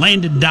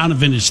Landon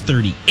Donovan is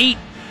 38.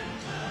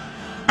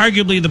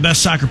 Arguably the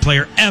best soccer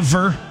player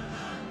ever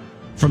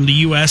from the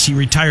U.S. He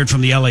retired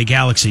from the L.A.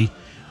 Galaxy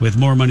with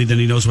more money than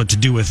he knows what to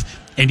do with,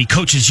 and he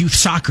coaches youth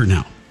soccer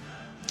now.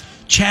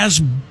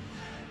 Chaz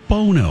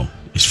Bono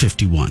is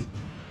 51.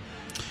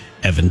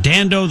 Evan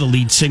Dando, the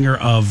lead singer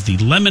of the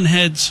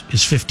Lemonheads,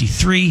 is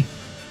 53.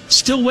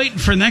 Still waiting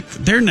for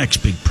their next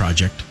big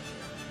project.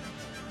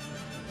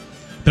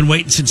 Been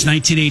waiting since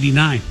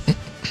 1989.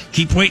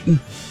 Keep waiting.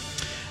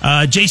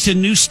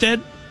 Jason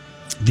Newsted,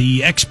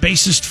 the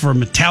ex-bassist for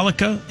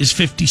Metallica, is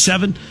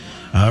 57.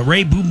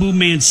 Ray Boom Boom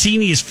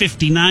Mancini is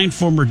 59,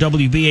 former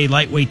WBA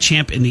lightweight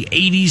champ in the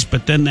 80s,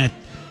 but then that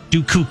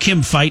Dooku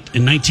Kim fight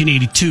in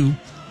 1982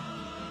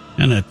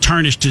 and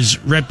tarnished his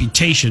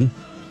reputation.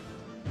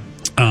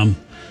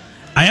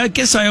 I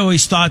guess I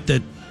always thought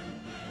that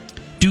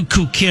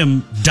Dooku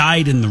Kim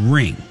died in the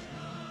ring,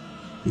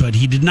 but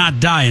he did not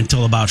die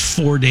until about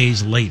 4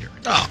 days later.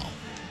 Oh.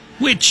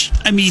 Which,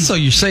 I mean... So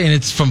you're saying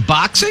it's from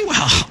boxing?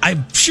 Well,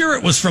 I'm sure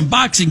it was from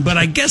boxing, but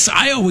I guess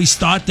I always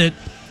thought that,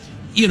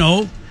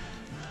 Boom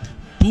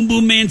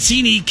Boom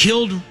Mancini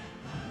killed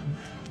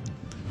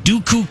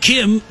Dooku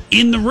Kim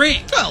in the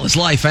ring. Well, his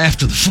life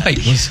after the fight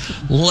was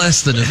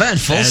less than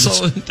eventful.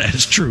 That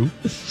is true.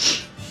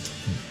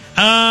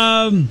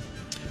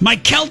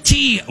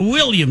 Mykelti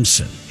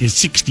Williamson is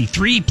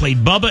 63. He played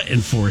Bubba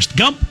in Forrest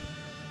Gump.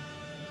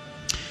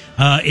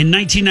 In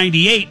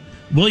 1998,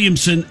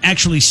 Williamson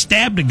actually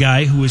stabbed a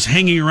guy who was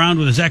hanging around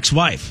with his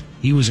ex-wife.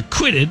 He was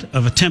acquitted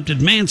of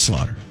attempted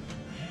manslaughter.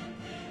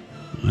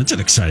 That's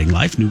an exciting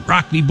life. Knute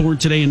Rockne, born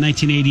today in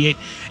 1988.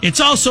 It's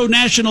also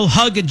National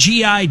Hug a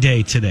GI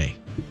Day today.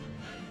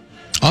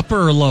 Upper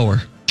or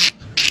lower?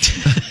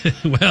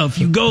 Well, if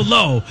you go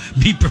low,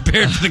 be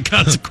prepared for the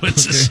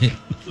consequences.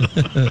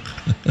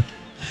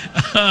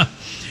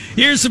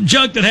 Here's some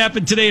junk that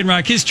happened today in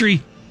rock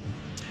history.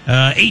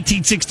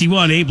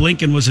 1861, Abe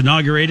Lincoln was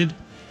inaugurated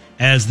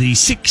as the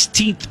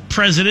 16th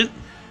president.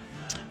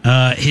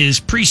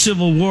 His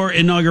pre-Civil War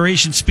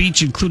inauguration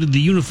speech included the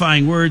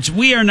unifying words,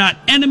 "We are not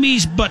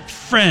enemies, but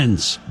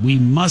friends. We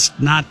must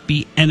not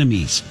be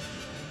enemies.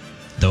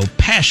 Though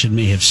passion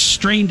may have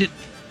strained it,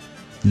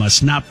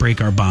 must not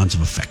break our bonds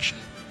of affection."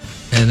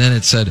 And then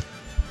it said,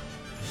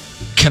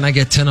 "Can I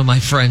get 10 of my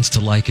friends to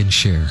like and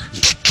share?"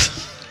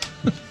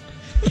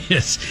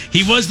 Yes,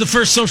 he was the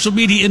first social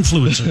media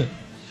influencer.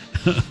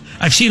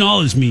 I've seen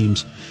all his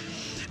memes.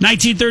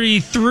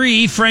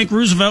 1933, Frank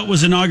Roosevelt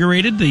was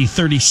inaugurated, the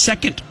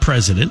 32nd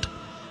president.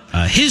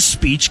 His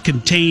speech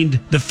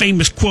contained the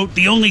famous quote,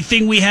 "The only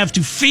thing we have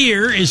to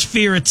fear is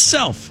fear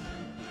itself,"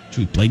 which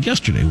we played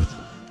yesterday with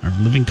our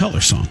Living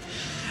Color song.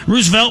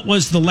 Roosevelt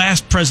was the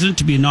last president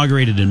to be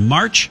inaugurated in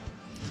March,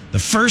 the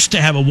first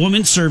to have a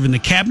woman serve in the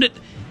cabinet,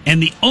 and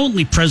the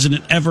only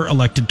president ever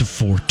elected to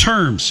 4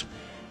 terms.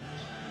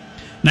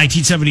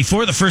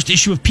 1974, the first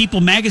issue of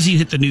People magazine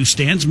hit the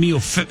newsstands.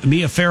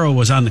 Mia Farrow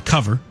was on the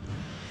cover.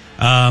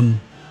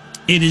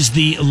 It is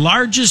the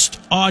largest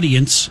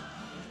audience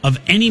of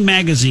any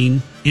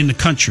magazine in the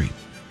country,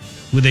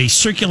 with a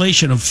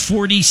circulation of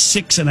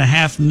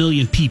 46.5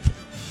 million people.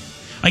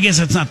 I guess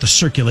that's not the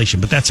circulation,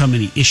 but that's how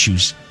many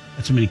issues,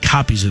 that's how many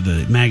copies of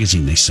the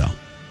magazine they sell.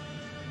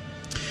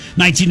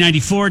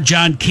 1994,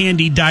 John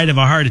Candy died of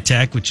a heart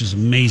attack, which is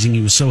amazing.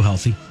 He was so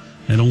healthy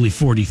at only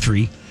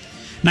 43.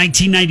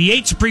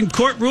 1998, Supreme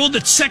Court ruled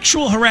that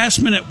sexual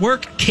harassment at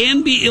work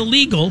can be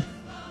illegal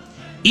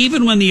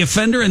even when the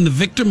offender and the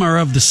victim are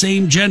of the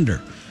same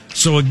gender.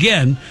 So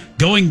again,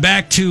 going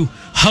back to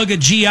Hug a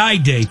GI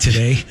Day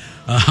today,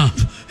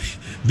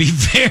 be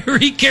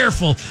very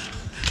careful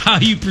how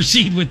you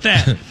proceed with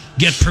that.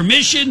 Get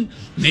permission,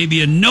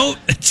 maybe a note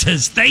that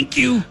says thank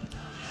you.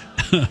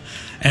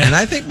 And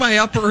I think my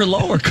upper or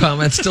lower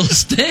comment still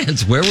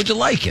stands. Where would you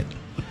like it?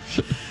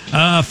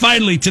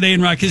 Finally, today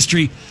in rock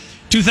history,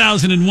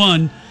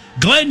 2001,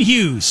 Glenn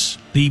Hughes,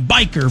 the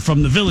biker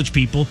from the Village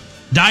People,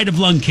 died of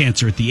lung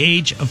cancer at the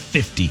age of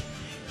 50.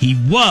 He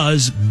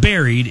was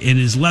buried in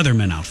his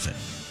Leatherman outfit.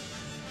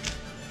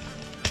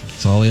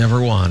 That's all he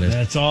ever wanted.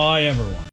 That's all I ever wanted.